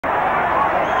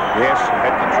Yes,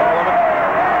 had control of it.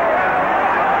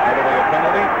 That'll be a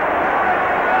penalty.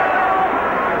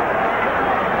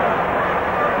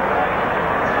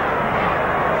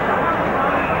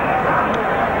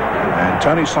 And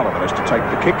Tony Sullivan has to take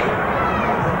the kick.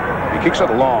 He kicks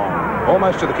it long,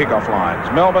 almost to the kick-off lines.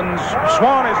 Melbourne's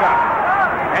Swan is up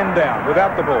and down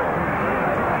without the ball.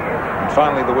 And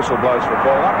finally the whistle blows for a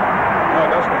ball up. No,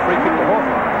 it doesn't. A free kick to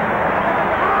Hawthorn.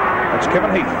 That's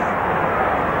Kevin Heath.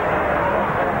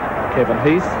 Kevin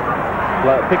Heath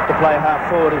picked to play half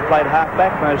forward. He's played half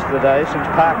back most of the day since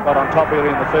Parke got on top early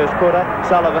in the first quarter.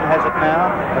 Sullivan has it now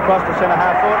across the centre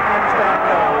half forward, and Stan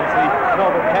Goals, the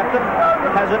Melbourne captain,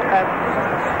 has it at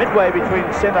midway between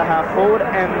centre half forward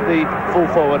and the full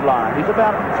forward line. He's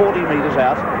about 40 metres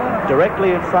out,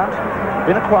 directly in front.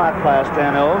 Been a quiet player,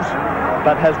 Stan Alves,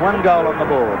 but has one goal on the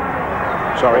board.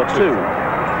 Sorry, two.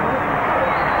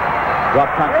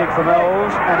 Drop punt kick from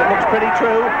Alves, and it looks pretty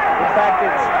true. In fact,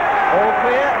 it's all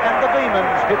clear, and the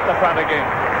Demons hit the front again.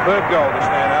 Third goal to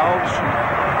Stan Alves.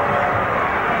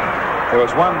 There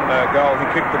was one goal he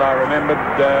kicked that I remembered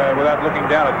without looking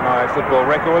down at my football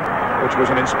record, which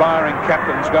was an inspiring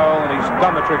captain's goal, and he's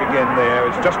done the trick again there.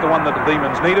 It's just the one that the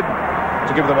Demons needed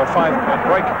to give them a 5-point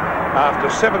break after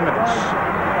 7 minutes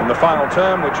in the final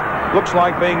term, which looks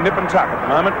like being nip and tuck at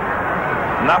the moment.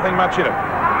 Nothing much in it.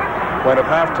 When at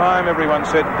half-time everyone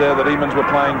said the Demons were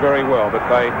playing very well, but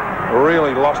they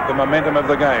really lost the momentum of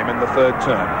the game in the third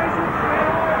term.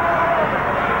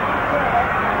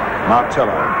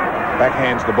 Martello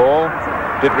backhands the ball.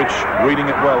 Ditterich reading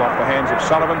it well off the hands of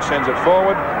Sullivan, sends it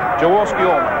forward. Jaworski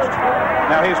almost.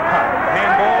 Now here's Parke. The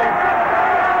handball.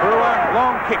 Brewer.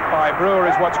 Long kick by Brewer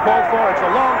is what's called for. It's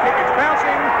a long kick. It's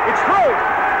bouncing. It's through.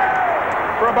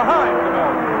 For a behind the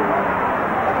Melbourne.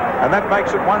 And that makes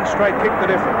it one straight kick the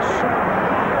difference.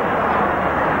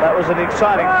 That was an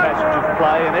exciting passage of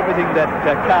play, and everything that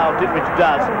Carl Ditterich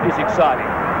does is exciting.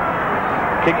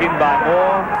 Kick in by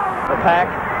Moore. The pack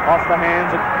off the hands.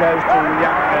 It goes to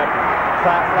young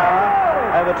Flower.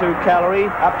 Over to Callery.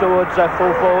 Up towards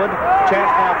full forward. Chance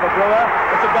now for Brewer.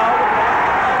 It's a goal.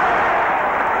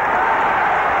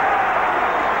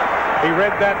 He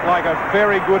read that like a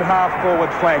very good half-forward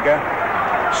flanker.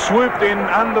 Swooped in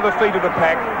under the feet of the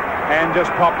pack and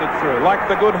just popped it through, like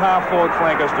the good half-forward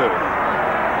flankers do.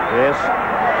 Yes,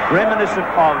 reminiscent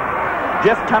of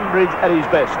Jeff Tunbridge at his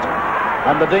best.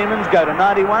 And the Demons go to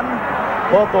 91,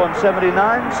 Hawthorn 79,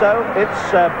 so it's...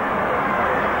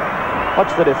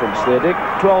 what's the difference there, Dick?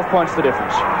 12 points the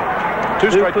difference.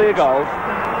 Two clear goals.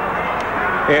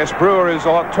 Yes, Brewer is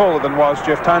a lot taller than was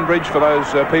Jeff Tunbridge. For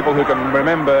those people who can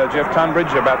remember Jeff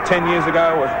Tunbridge, about 10 years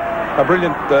ago, was a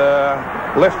brilliant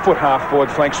left foot half-forward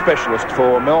flank specialist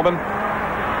for Melbourne.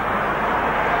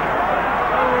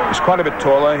 He's quite a bit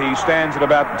taller. He stands at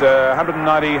about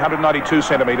 192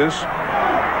 centimetres.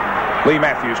 Lee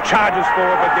Matthews charges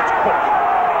forward but gets caught.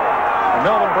 The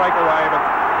Melbourne break away, but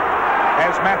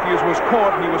as Matthews was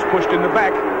caught, he was pushed in the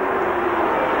back.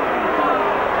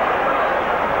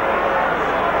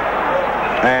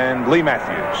 And Lee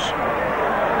Matthews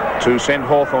to send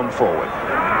Hawthorn forward.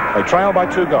 They trail by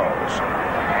 2 goals.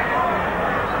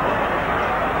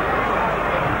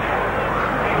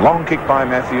 Long kick by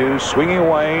Matthews, swinging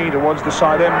away towards the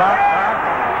side there. Mark,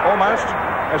 almost.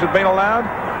 Has it been allowed?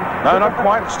 No, not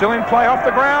quite. Still in play off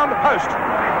the ground. Post.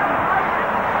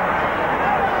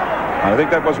 I think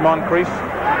that was Moncrief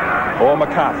or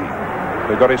McCarthy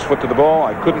who got his foot to the ball.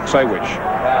 I couldn't say which.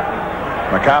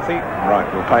 McCarthy. Right,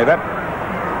 we'll pay that.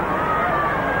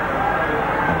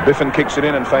 Biffin kicks it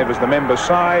in and favours the members'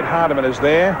 side. Hardiman is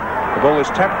there. The ball is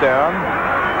tapped down.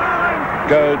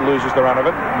 Goad loses the run of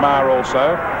it. Marr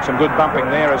also. Some good bumping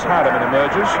there as Hardiman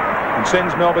emerges and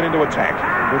sends Melbourne into attack.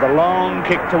 With a long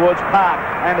kick towards Parke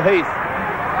and Heath.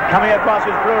 Coming across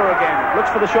is Brewer again.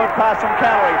 Looks for the short pass from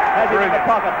Callery. Has it in the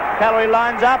pocket. Callery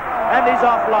lines up and he's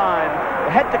offline.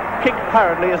 Had to kick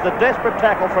hurriedly as the desperate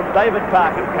tackle from David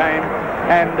Parke came.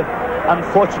 And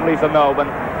unfortunately for Melbourne,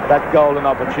 that golden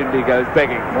opportunity goes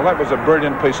begging. Well, that was a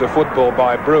brilliant piece of football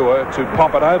by Brewer to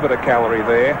pop it over to Callery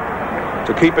there,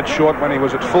 to keep it short when he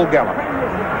was at full gallop.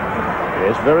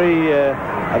 Yes,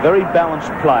 a very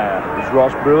balanced player is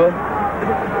Ross Brewer.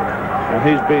 And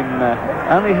he's been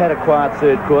only had a quiet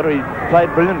third quarter. He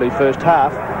played brilliantly first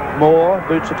half. Moore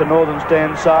boots it to Northern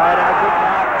stand side, and a good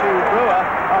mark to Brewer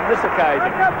on this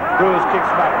occasion. Brewer's kick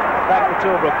back to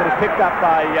Tilbrook, but is picked up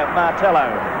by Martello.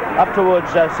 Up towards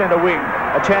centre wing.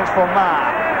 A chance for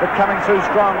Marr, but coming through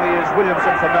strongly is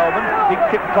Williamson for Melbourne. He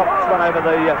cops one over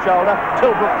the shoulder.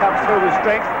 Tilbrook comes through with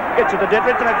strength, gets it to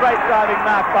Ditterich, and a great driving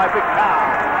mark by Big Carl.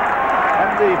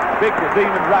 And the big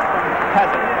demon ruckman has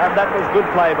it, and that was good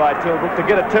play by Tilbrook to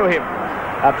get it to him.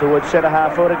 Up towards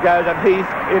centre-half forward it goes, and Heath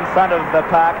in front of the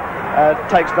Parke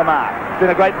takes the mark. Been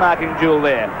a great marking duel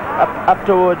there. Up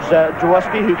towards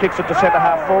Jaworski, who kicks it to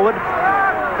centre-half forward.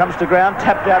 Comes to ground,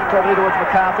 tapped out cleverly towards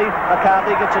McCarthy.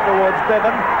 McCarthy gets it towards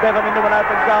Bevan. Bevan into an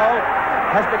open goal.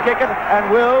 Has to kick it, and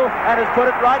will, and has put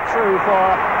it right through for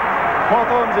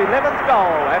Hawthorn's 11th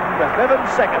goal, and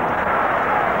Bevan's second.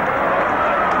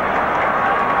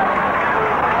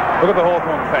 Look at the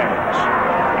Hawthorn fans.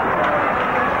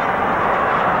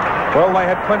 Well, they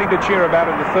had plenty to cheer about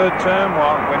in the third term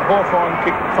when Hawthorn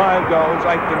kicked 5 goals,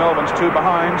 8 to Melbourne's 2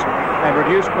 behinds, and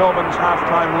reduced Melbourne's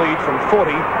half-time lead from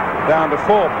 40 down to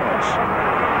 4 points.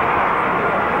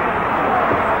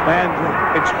 And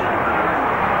it's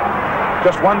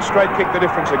just one straight kick the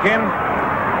difference again.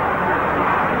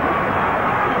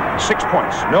 6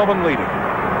 points, Melbourne leading.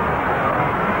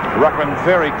 Ruckman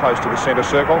very close to the centre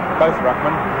circle, both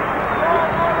Ruckman.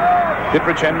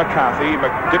 Ditterich and McCarthy.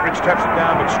 Ditterich taps it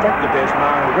down, but straight to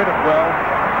Desmar, who read it well.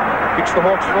 Kicks the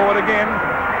Hawks forward again.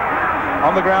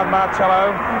 On the ground,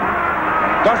 Martello.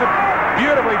 Does it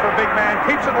beautifully for a big man.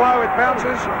 Keeps it low, it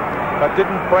bounces, but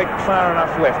didn't break far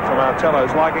enough left for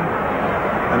Martello's liking.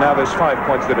 And now there's 5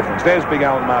 points the difference. There's big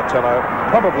Alan Martello.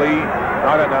 Probably,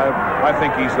 I don't know, I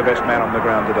think he's the best man on the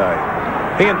ground today.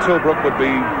 He and Tilbrook would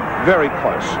be very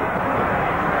close.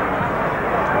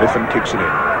 Biffin kicks it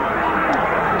in.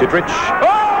 Ditterich.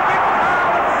 Oh, big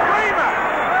screamer!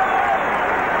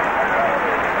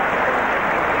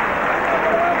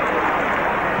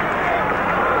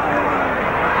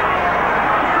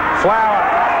 Flower.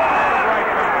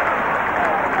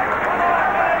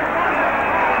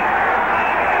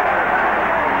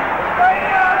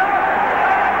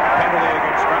 Penalty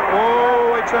against Ruck.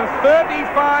 Oh, it's a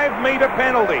 35-metre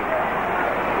penalty.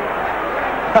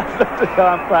 The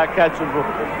umpire catches the ball.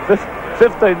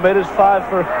 15 metres, 5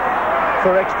 for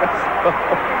extra.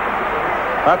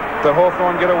 But the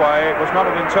Hawthorn get away. It was not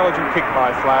an intelligent kick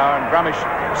by Flower, and Brummish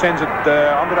sends it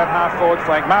onto that half-forward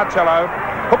flank. Martello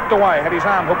hooked away, had his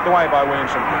arm hooked away by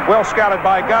Williamson. Well scouted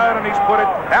by Goad, and he's put it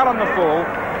out on the full,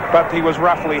 but he was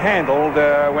roughly handled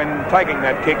when taking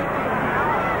that kick.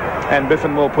 And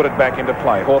Biffin will put it back into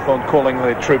play. Hawthorn calling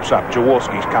their troops up.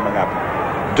 Jaworski's coming up.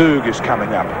 Doog is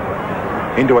coming up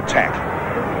into attack.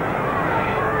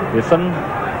 Biffin.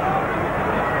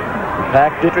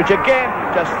 Back. Ditterich again.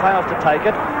 Just fails to take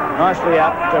it. Nicely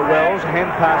out to Wells. Hand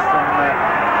pass from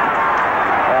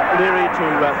Leary to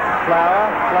Flower.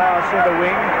 Flower centre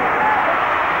wing.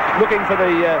 Looking for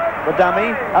the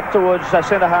dummy. Up towards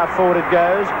centre half forward it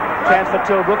goes. Chance for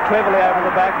Tilbrook. Cleverly over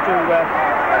the back to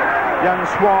young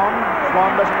Swan.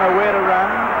 Swan doesn't know where to run.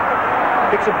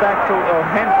 Kicks it back to, or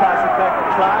hand pass it back to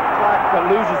Clark. Clark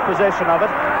loses possession of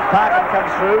it. Parke comes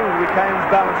through, retains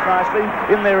balance nicely.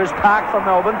 In there is Parke from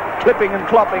Melbourne. Clipping and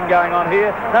clopping going on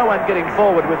here. No one getting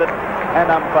forward with it.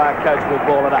 And umpire coach will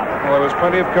ball it up. Well, there was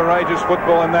plenty of courageous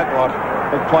football in that lot.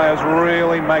 The players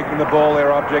really making the ball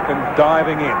their object and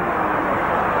diving in.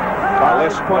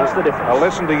 Points the difference. A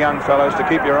lesson to young fellows to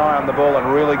keep your eye on the ball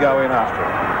and really go in after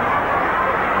it.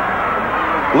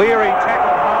 Leary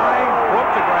tackled high, brought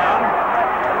to ground,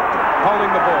 holding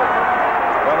the ball.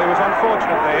 Well, he was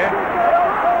unfortunate there.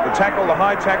 The tackle, the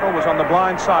high tackle, was on the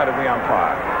blind side of the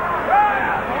umpire.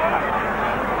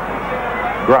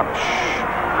 Grumsh.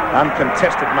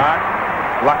 Uncontested mark.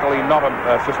 Luckily not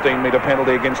a 15-metre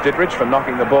penalty against Ditterich for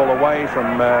knocking the ball away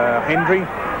from Hendry.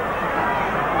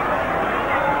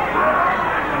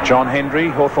 John Hendry,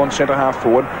 Hawthorn centre half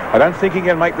forward. I don't think he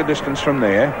can make the distance from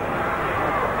there.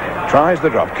 Tries the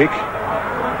drop kick.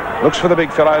 Looks for the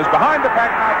big fellows. Behind the back,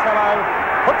 Martello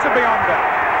puts it beyond that.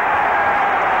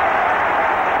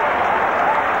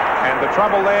 And the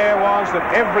trouble there was that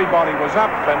everybody was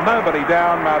up and nobody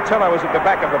down. Martello was at the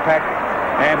back of the pack,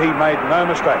 and he made no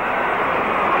mistake.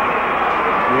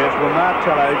 Yes, well,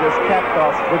 Martello just capped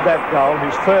off with that goal.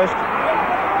 His first,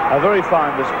 a very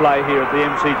fine display here at the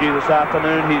MCG this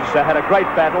afternoon. He's had a great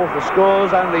battle. The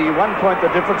score's only 1 point the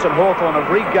difference, and Hawthorn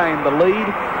have regained the lead.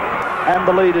 And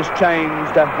the lead has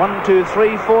changed 1, 2,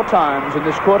 3, 4 times in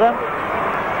this quarter.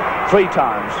 3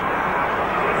 times.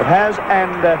 It has,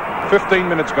 and 15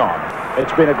 minutes gone.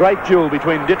 It's been a great duel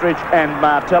between Ditterich and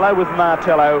Martello, with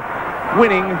Martello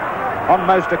winning on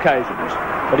most occasions.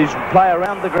 But his play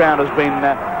around the ground has been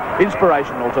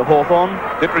inspirational to Hawthorn.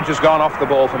 Ditterich has gone off the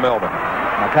ball for Melbourne.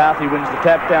 McCarthy wins the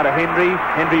tap down to Hendry.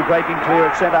 Hendry breaking clear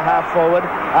at centre half forward,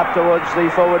 up towards the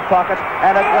forward pocket,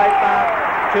 and a great mark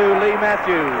to Lee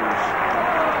Matthews.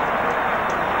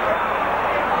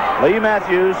 Lee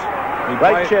Matthews,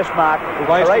 great chest mark.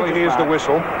 Basically, here's the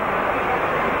whistle.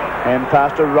 And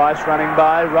pass to Rice running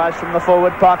by. Rice from the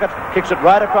forward pocket, kicks it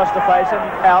right across the face and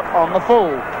out on the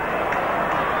full.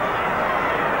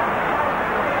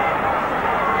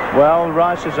 Well,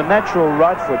 Rice is a natural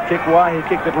right foot kick. Why he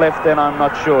kicked it left then, I'm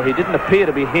not sure. He didn't appear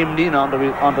to be hemmed in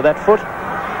onto that foot.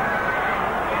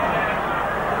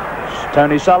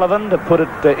 Tony Sullivan to put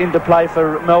it into play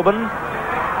for Melbourne.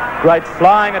 Great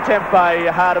flying attempt by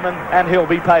Hardiman, and he'll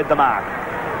be paid the mark.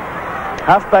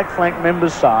 Half-back flank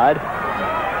members side.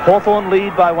 Hawthorn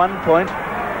lead by 1 point.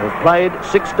 We've played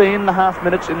 16.5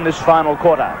 minutes in this final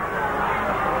quarter.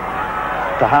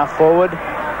 To half forward.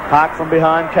 Parke from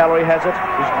behind. Callery has it.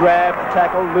 He's grabbed,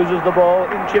 tackled, loses the ball.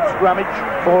 In chips Grummage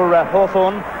for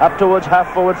Hawthorn. Up towards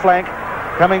half forward flank.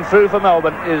 Coming through for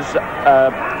Melbourne is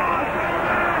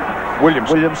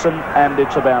Williamson, and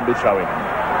it's a boundary throw-in.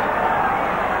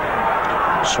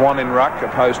 Swan in ruck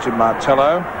opposed to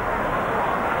Martello.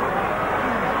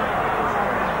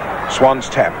 Swan's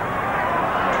tap.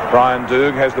 Brian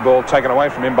Doog has the ball taken away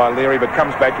from him by Leary, but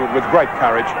comes back to it with great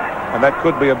courage, and that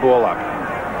could be a ball up.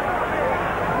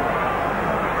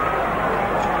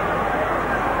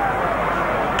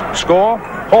 Score,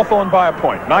 Hawthorn by a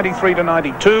point,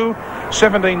 93-92,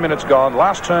 17 minutes gone,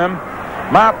 last term.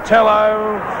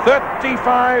 Martello,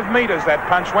 35 metres that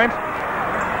punch went,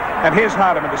 and here's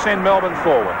Hardiman to send Melbourne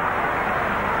forward.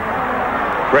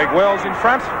 Greg Wells in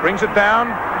front, brings it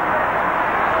down.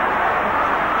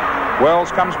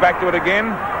 Wells comes back to it again.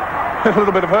 A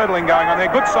little bit of hurdling going on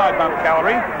there. Good side bump,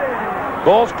 Callery.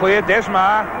 Ball's clear.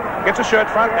 Desmar gets a shirt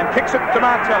front and kicks it to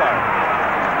Martello.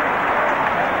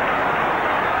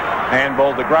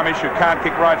 Handball to Grummage, who can't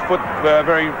kick right foot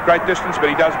very great distance, but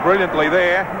he does brilliantly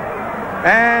there.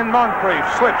 And Moncrief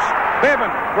slips. Bevan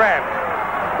grabbed.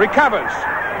 Recovers.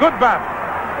 Good bump.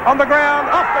 On the ground.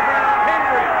 Off the ground.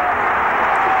 Hendry.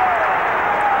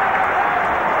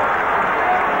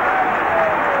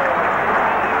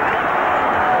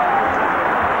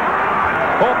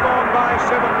 Hawthorn by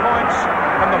 7 points,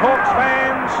 and the Hawks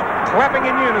fans clapping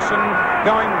in unison,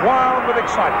 going wild with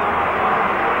excitement.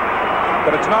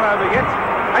 But it's not over yet.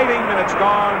 18 minutes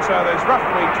gone, so there's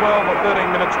roughly 12 or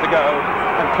 13 minutes to go,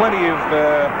 and plenty of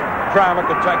drama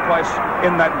could take place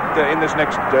in this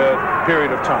next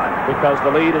period of time. Because the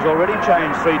lead has already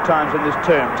changed 3 times in this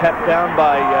term. Tapped down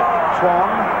by Swan,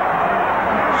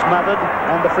 smothered,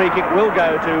 and the free kick will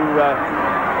go to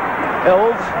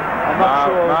Alves. I'm not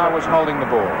sure. Mar was holding the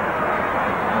ball.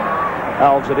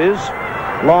 Alves it is.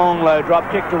 Long low drop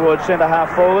kick towards centre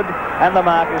half forward, and the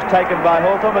mark is taken by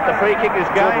Hawthorn, but the free kick is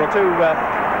going to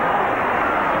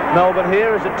Melbourne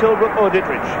here. Is it Tilbrook or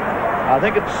Ditterich? I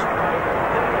think it's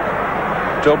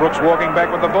Tilbrook's walking back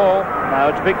with the ball.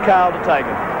 No, it's Big Carl to take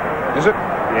it. Is it?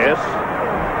 Yes.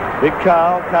 Big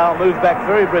Carl. Carl moved back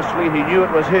very briskly. He knew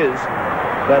it was his.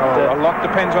 But a lot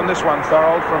depends on this one,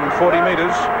 Thorold, from 40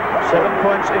 metres. 7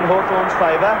 points in Hawthorn's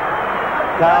favour.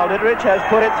 Carl Ditterich has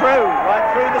put it through, right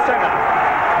through the centre.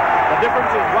 The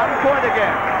difference is 1 point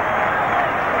again.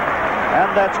 And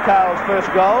that's Carl's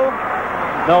first goal.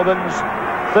 Melbourne's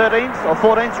 13th, or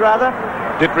 14th rather.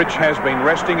 Ditterich has been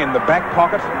resting in the back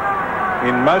pocket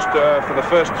in most for the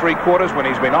first 3 quarters when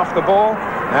he's been off the ball.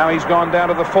 Now he's gone down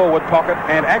to the forward pocket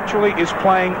and actually is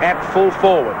playing at full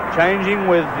forward. Changing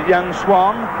with young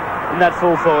Swan in that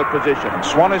full forward position.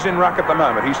 Swan is in ruck at the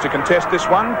moment. He's to contest this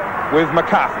one with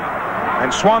McCarthy.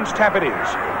 And Swan's tap it is,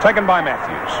 taken by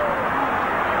Matthews.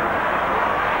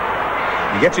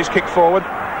 He gets his kick forward.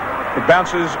 It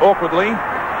bounces awkwardly.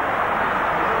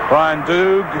 Brian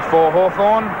Doog for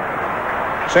Hawthorn.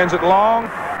 Sends it long.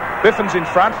 Biffin's in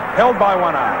front, held by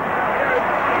one arm.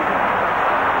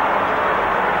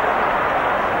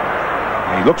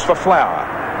 He looks for Flower.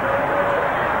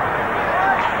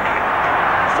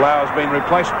 Flower's been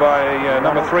replaced by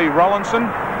number 3, Rollinson.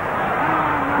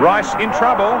 Rice in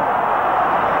trouble.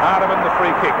 Hardiman the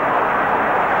free kick.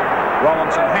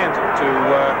 Rollinson hands it to,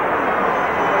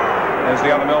 as the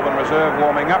other Melbourne reserve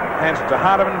warming up, hands it to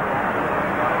Hardiman.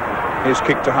 His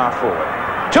kick to half forward.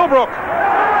 Tilbrook!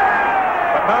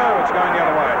 But no, it's going the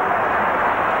other way.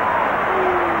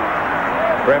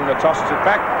 Bremner tosses it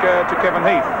back to Kevin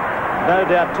Heath. No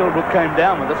doubt Tilbrook came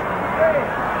down with it.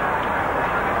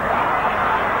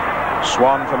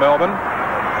 Swan for Melbourne.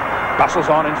 Bustles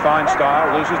on in fine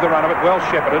style. Loses the run of it. Well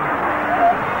shepherded.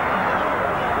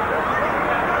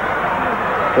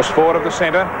 Just forward of the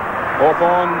centre.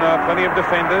 Hawthorn, plenty of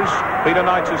defenders. Peter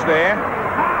Knights is there.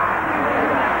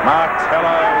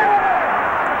 Martello.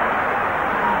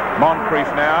 Moncrief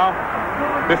now.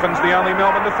 Biffin's the only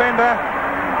Melbourne defender.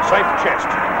 Safe chest.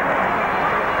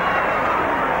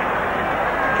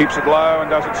 Keeps it low and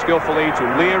does it skillfully to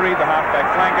Leary, the half-back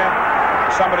flanker.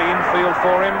 Somebody infield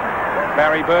for him.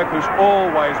 Barry Burke, who's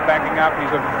always backing up.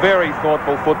 He's a very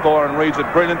thoughtful footballer and reads it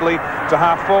brilliantly to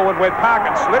half forward where Parke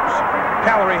slips.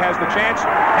 Callery has the chance.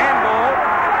 Handball.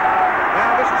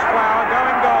 Now this is Flower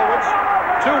going goalwards.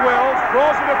 Two Wells,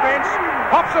 draws the defence,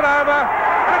 hops it over,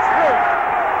 and it's through.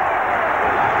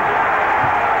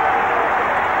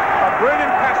 A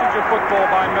brilliant passage of football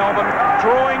by Melbourne,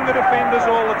 drawing the defenders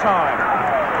all the time.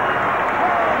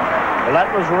 Well,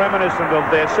 that was reminiscent of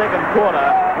their second quarter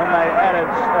when they added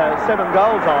 7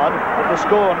 goals on. But the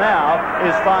score now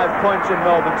is 5 points in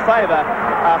Melbourne's favour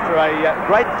after a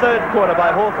great third quarter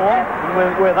by Hawthorn,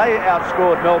 where they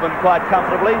outscored Melbourne quite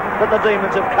comfortably. But the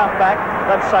Demons have come back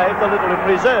and saved a little in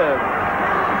reserve.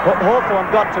 Hawthorn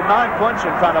got to 9 points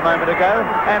in front a moment ago,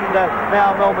 and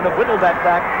now Melbourne have whittled that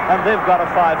back, and they've got a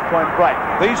 5-point break.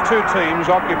 These two teams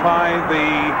occupy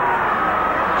the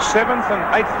 7th and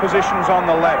 8th positions on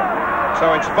the ladder.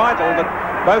 So it's vital that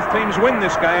both teams win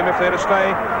this game if they're to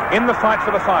stay in the fight for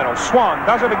the final. Swan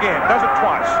does it again, does it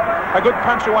twice. A good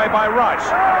punch away by Rice.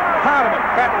 Hardiman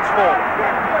battles forward.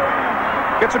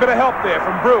 Gets a bit of help there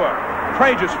from Brewer.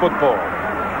 Courageous football.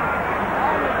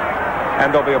 And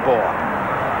there'll be a ball.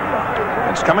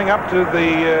 It's coming up to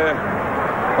the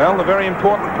very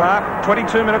important part.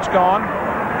 22 minutes gone.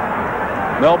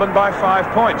 Melbourne by 5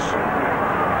 points.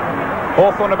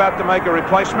 Hawthorn about to make a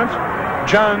replacement.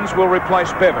 Jones will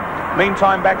replace Bevan.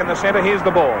 Meantime, back in the centre, here's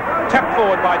the ball. Tapped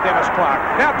forward by Dennis Clark.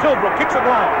 Now Tilbrook kicks it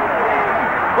long.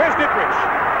 Where's Ditterich?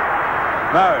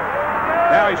 No.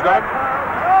 Now he's got it.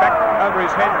 Back over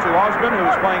his head to Osborne, who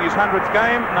is playing his 100th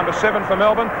game. Number 7 for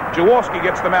Melbourne. Jaworski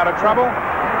gets them out of trouble.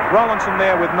 Rollinson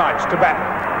there with Knights to bat.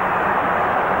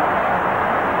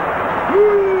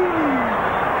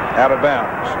 Out of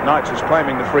bounds. Knights is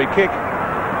claiming the free kick,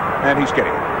 and he's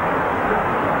getting it.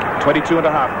 22 and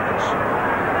a half minutes.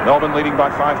 Melbourne leading by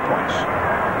 5 points.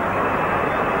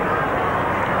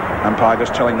 Umpire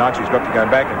just telling Knights he's got to go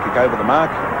back and kick over the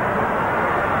mark.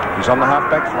 He's on the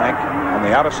half-back flank, on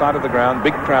the outer side of the ground.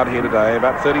 Big crowd here today,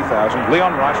 about 30,000.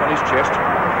 Leon Rice on his chest.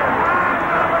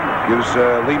 Gives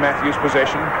Lee Matthews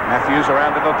possession. Matthews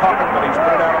around in the pocket, but he's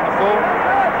put it out on the full.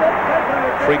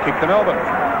 Free kick to Melbourne.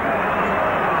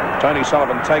 Tony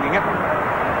Sullivan taking it.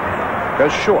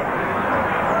 Goes short.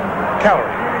 Callery.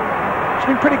 It's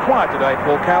been pretty quiet today,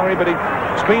 Paul Callery, but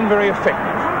he's been very effective.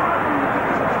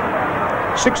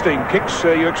 16 kicks.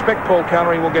 You expect Paul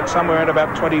Callery will get somewhere at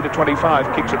about 20 to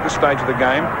 25 kicks at this stage of the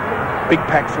game. Big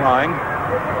pack flying.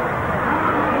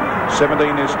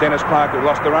 17 is Dennis Clark, who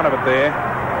lost the run of it there.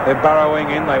 They're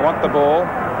burrowing in. They want the ball.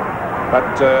 But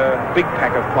big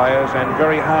pack of players and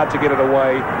very hard to get it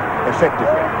away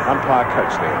effectively. Umpire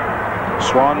coach there.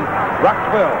 Swan rucked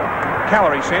well.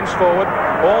 Callery sends forward.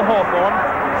 All Hawthorn.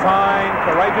 Fine,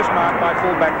 courageous mark by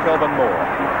fullback Kelvin Moore.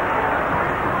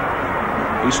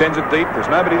 He sends it deep. There's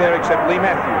nobody there except Lee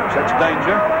Matthews. That's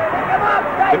danger.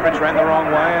 Ditterich ran the wrong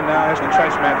way and now has to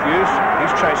chase Matthews. He's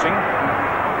chasing.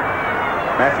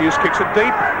 Matthews kicks it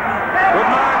deep. Good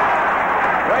mark.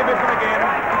 Ray Biffin again.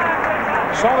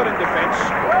 Solid in defence.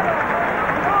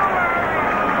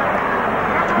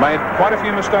 Made quite a few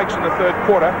mistakes in the third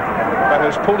quarter, but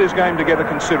has pulled his game together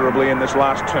considerably in this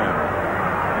last term.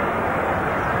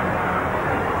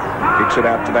 Kicks it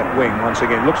out to that wing once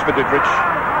again. Looks for Ditterich.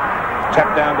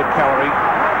 Tap down to Callery.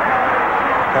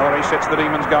 Callery sets the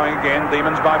Demons going again.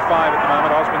 Demons by 5 at the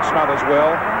moment. Osborne smothers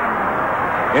well.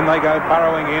 In they go,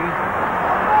 burrowing in.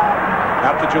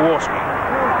 Out to Jaworski.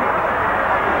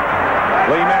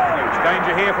 Lee Matthews.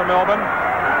 Danger here for Melbourne.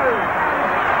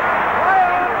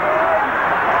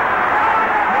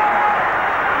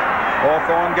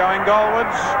 Hawthorn going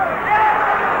goalwards.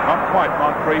 Not quite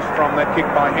Moncrief from that kick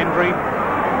by Hendry.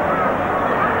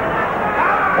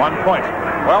 1 point.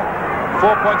 Well,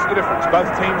 4 points the difference. Both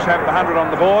teams have the 100 on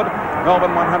the board.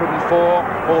 Melbourne 104,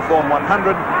 Hawthorn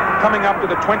 100. Coming up to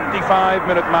the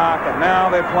 25-minute mark, and now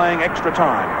they're playing extra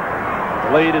time.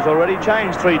 The lead has already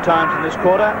changed 3 times in this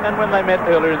quarter, and when they met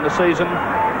earlier in the season,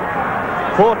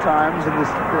 4 times in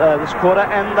this quarter,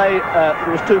 and there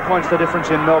was 2 points the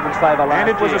difference in Melbourne's favour last year. And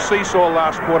it was a seesaw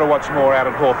last quarter, what's more, out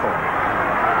of Hawthorn.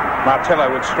 Martello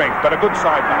with strength, but a good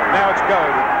side note. Now it's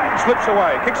Gold. Slips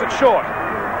away, kicks it short.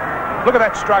 Look at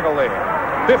that struggle there.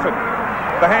 Biffin,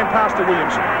 the hand pass to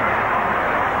Williamson.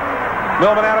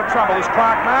 Melbourne out of trouble. Is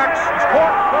Clark marks? He's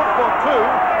caught for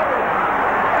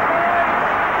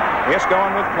 2. Yes, go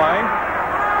on with play.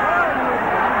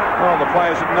 Well, the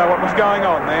players didn't know what was going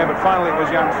on there, but finally it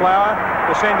was young Flower.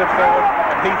 Descended forward,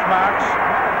 and Heath Marks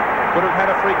would have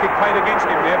had a free kick played against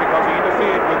him there because he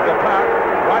interfered with the Parke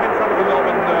right in front of the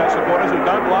Melbourne supporters who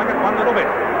don't like it one little bit.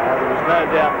 There was no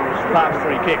doubt it was Parke's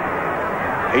free kick.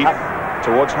 Heath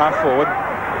towards half forward.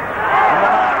 And the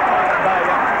mark by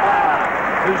young Flower,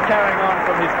 who's carrying on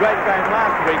from his great game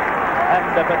last week.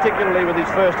 and particularly with his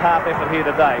first half effort here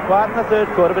today. Quiet in the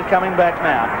third quarter, but coming back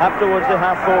now. Up towards the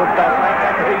half-forward flank,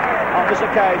 and Heath on this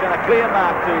occasion, a clear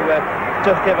mark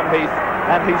to Kevin Heath,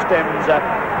 and he stems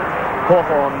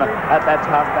Hawthorn at that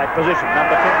half-back position.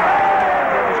 Number 10,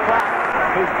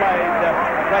 who's played a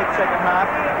great second half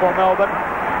for Melbourne,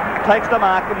 takes the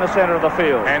mark in the centre of the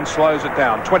field. And slows it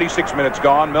down. 26 minutes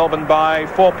gone. Melbourne by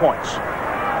 4 points.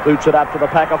 Boots it up to the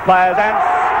pack of players, and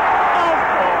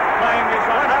Osborne playing his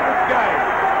 100th game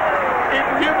in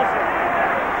unison.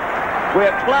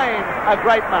 We're playing a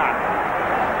great mark.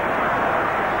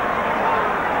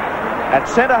 At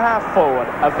centre-half forward,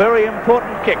 a very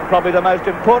important kick, probably the most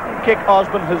important kick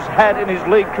Osborne has had in his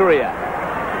league career.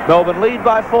 Melbourne lead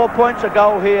by 4 points. A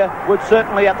goal here would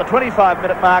certainly, at the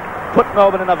 25-minute mark, put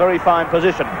Melbourne in a very fine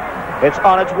position. It's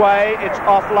on its way, it's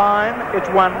offline, it's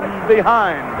one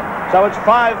behind. So it's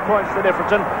 5 points the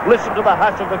difference, and listen to the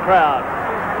hush of the crowd.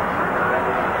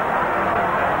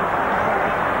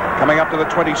 Coming up to the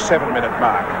 27-minute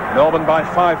mark. Melbourne by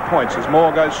 5 points as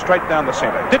Moore goes straight down the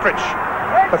centre. Ditterich,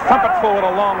 but thump it forward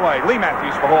a long way. Lee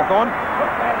Matthews for Hawthorn.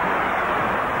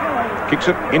 Kicks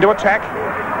it into attack.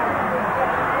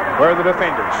 Where are the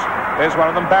defenders? There's one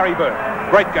of them, Barry Burke.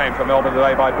 Great game for Melbourne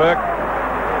today by Burke.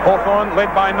 Hawthorn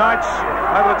led by Knights.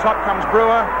 Over the top comes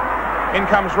Brewer. In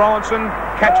comes Rollinson.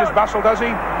 Catches Bussell, does he?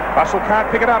 Bussell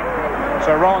can't pick it up.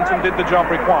 So Rollinson did the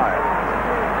job required.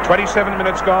 27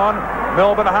 minutes gone.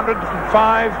 Melbourne 105.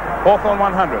 Hawthorn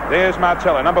 100. There's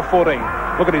Martello, number 14.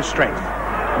 Look at his strength.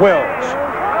 Wells.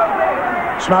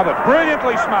 Smothered.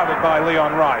 Brilliantly smothered by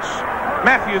Leon Rice.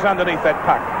 Matthews underneath that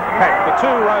puck. The two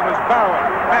rovers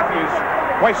burrowing. Matthews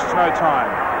wastes no time.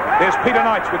 There's Peter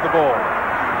Knights with the ball.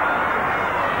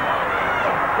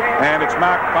 And it's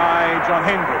marked by John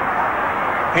Hendry.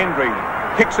 Hendry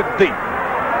kicks it deep.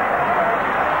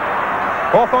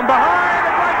 Hawthorn behind.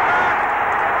 A great mark.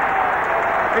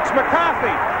 It's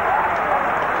McCarthy.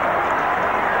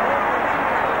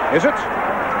 Is it?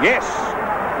 Yes.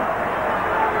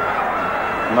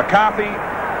 McCarthy,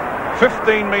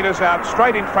 15 metres out,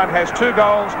 straight in front, has 2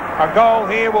 goals. A goal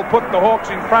here will put the Hawks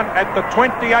in front at the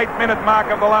 28-minute mark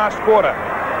of the last quarter.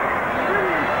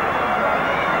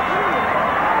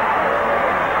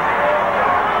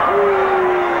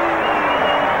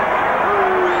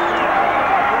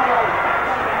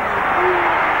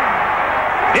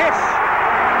 Yes!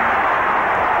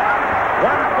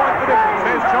 1 point the difference.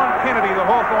 There's John Kennedy, the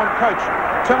Hawthorn coach,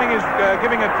 giving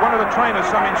one of the trainers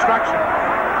some instruction.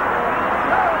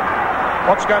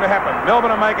 What's going to happen?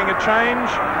 Melbourne are making a change.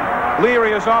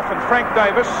 Leary is off and Frank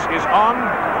Davis is on.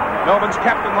 Melbourne's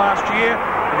captain last year.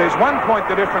 There's 1 point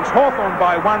the difference. Hawthorn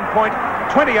by 1 point.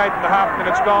 28.5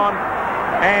 minutes gone.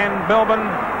 And Melbourne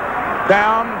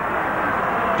down.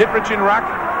 Ditterich in ruck.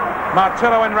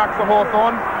 Martello in ruck for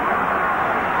Hawthorn.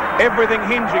 Everything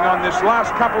hinging on this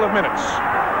last couple of minutes.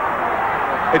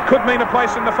 It could mean a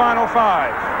place in the final 5.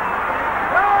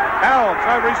 Alves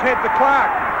over his head to Clark.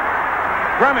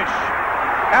 Grumish.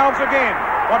 Alves again.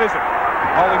 What is it?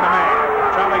 Holding the man.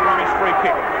 Charlie Grumish free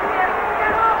kick.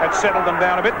 That settled them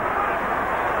down a bit.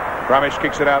 Grumish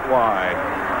kicks it out wide.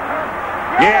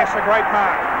 Yes, a great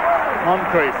mark.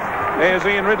 Moncrief. There's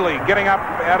Ian Ridley getting up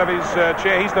out of his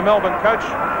chair. He's the Melbourne coach.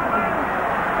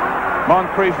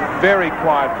 Moncrief, very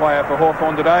quiet player for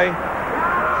Hawthorn today.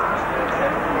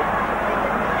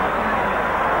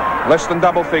 Less than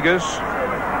double figures.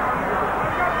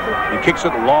 He kicks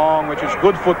it long, which is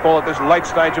good football at this late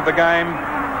stage of the game.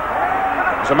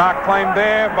 There's a mark claimed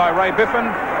there by Ray Biffin.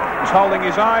 He's holding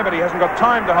his eye, but he hasn't got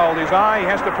time to hold his eye. He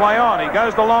has to play on. He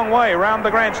goes the long way around the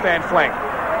grandstand flank.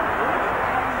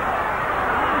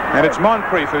 And it's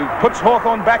Moncrief who puts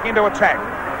Hawthorn back into attack.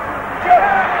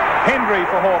 Hendry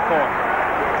for Hawthorn.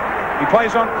 He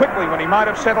plays on quickly when he might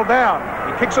have settled down.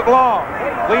 He kicks it long.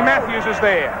 Lee Matthews is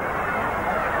there.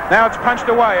 Now it's punched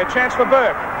away. A chance for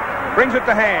Burke. Brings it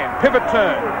to hand. Pivot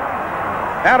turn.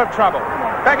 Out of trouble.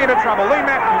 Back into trouble. Lee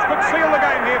Matthews could seal the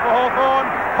game here for Hawthorn.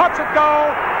 Pots at goal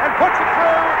and puts it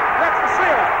through. That's the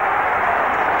seal.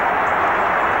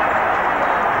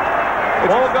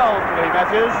 It's 4 goals for Lee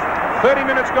Matthews. 30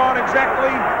 minutes gone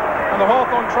exactly. And the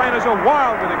Hawthorn trainers are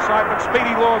wild with excitement.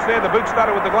 Speedy Law's there, the boot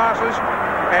starter with the glasses,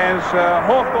 as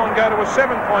Hawthorn go to a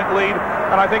 7-point lead.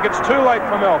 And I think it's too late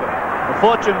for Melbourne. The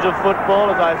fortunes of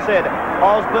football, as I said.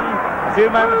 Osborne, a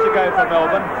few moments ago for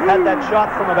Melbourne, had that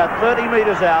shot from about 30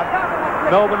 metres out.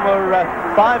 Melbourne were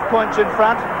 5 points in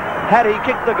front. Had he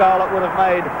kicked the goal, it would have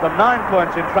made them 9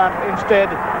 points in front.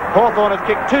 Instead, Hawthorn have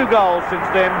kicked 2 goals since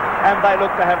then, and they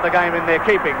look to have the game in their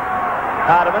keeping.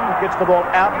 Hardiman gets the ball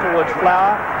out towards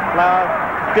Flower. Flower,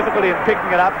 difficulty in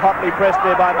picking it up, hotly pressed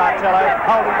there by Martello,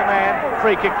 holding the man,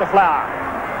 free kick to Flower.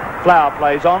 Flower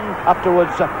plays on. Up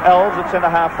towards Alves at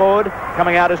centre-half forward.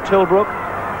 Coming out is Tilbrook.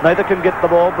 Neither can get the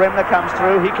ball. Bremner comes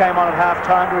through. He came on at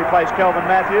half-time to replace Kelvin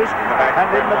Matthews. And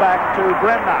in the back to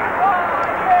Bremner.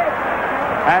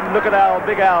 And look at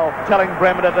Big Al telling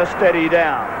Bremner to steady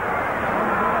down.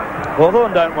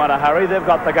 Hawthorn don't want to hurry. They've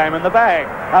got the game in the bag.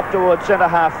 Up towards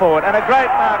centre-half forward. And a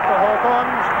great mark for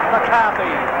Hawthorns.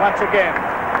 McCarthy once again.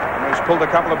 And he's pulled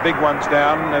a couple of big ones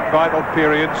down at vital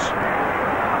periods.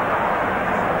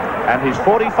 And he's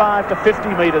 45 to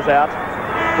 50 metres out.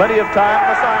 Plenty of time.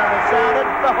 The siren has sounded.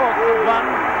 The Hawks have won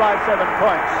by 7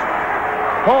 points.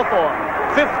 Hawthorn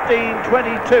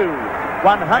 15-22,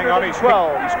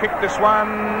 112. He's kicked this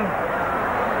one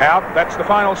out. That's the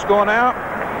final score now.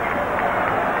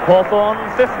 Hawthorn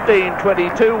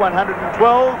 15-22,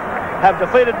 112 have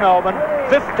defeated Melbourne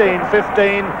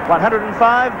 15-15,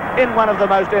 105 in one of the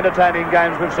most entertaining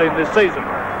games we've seen this season.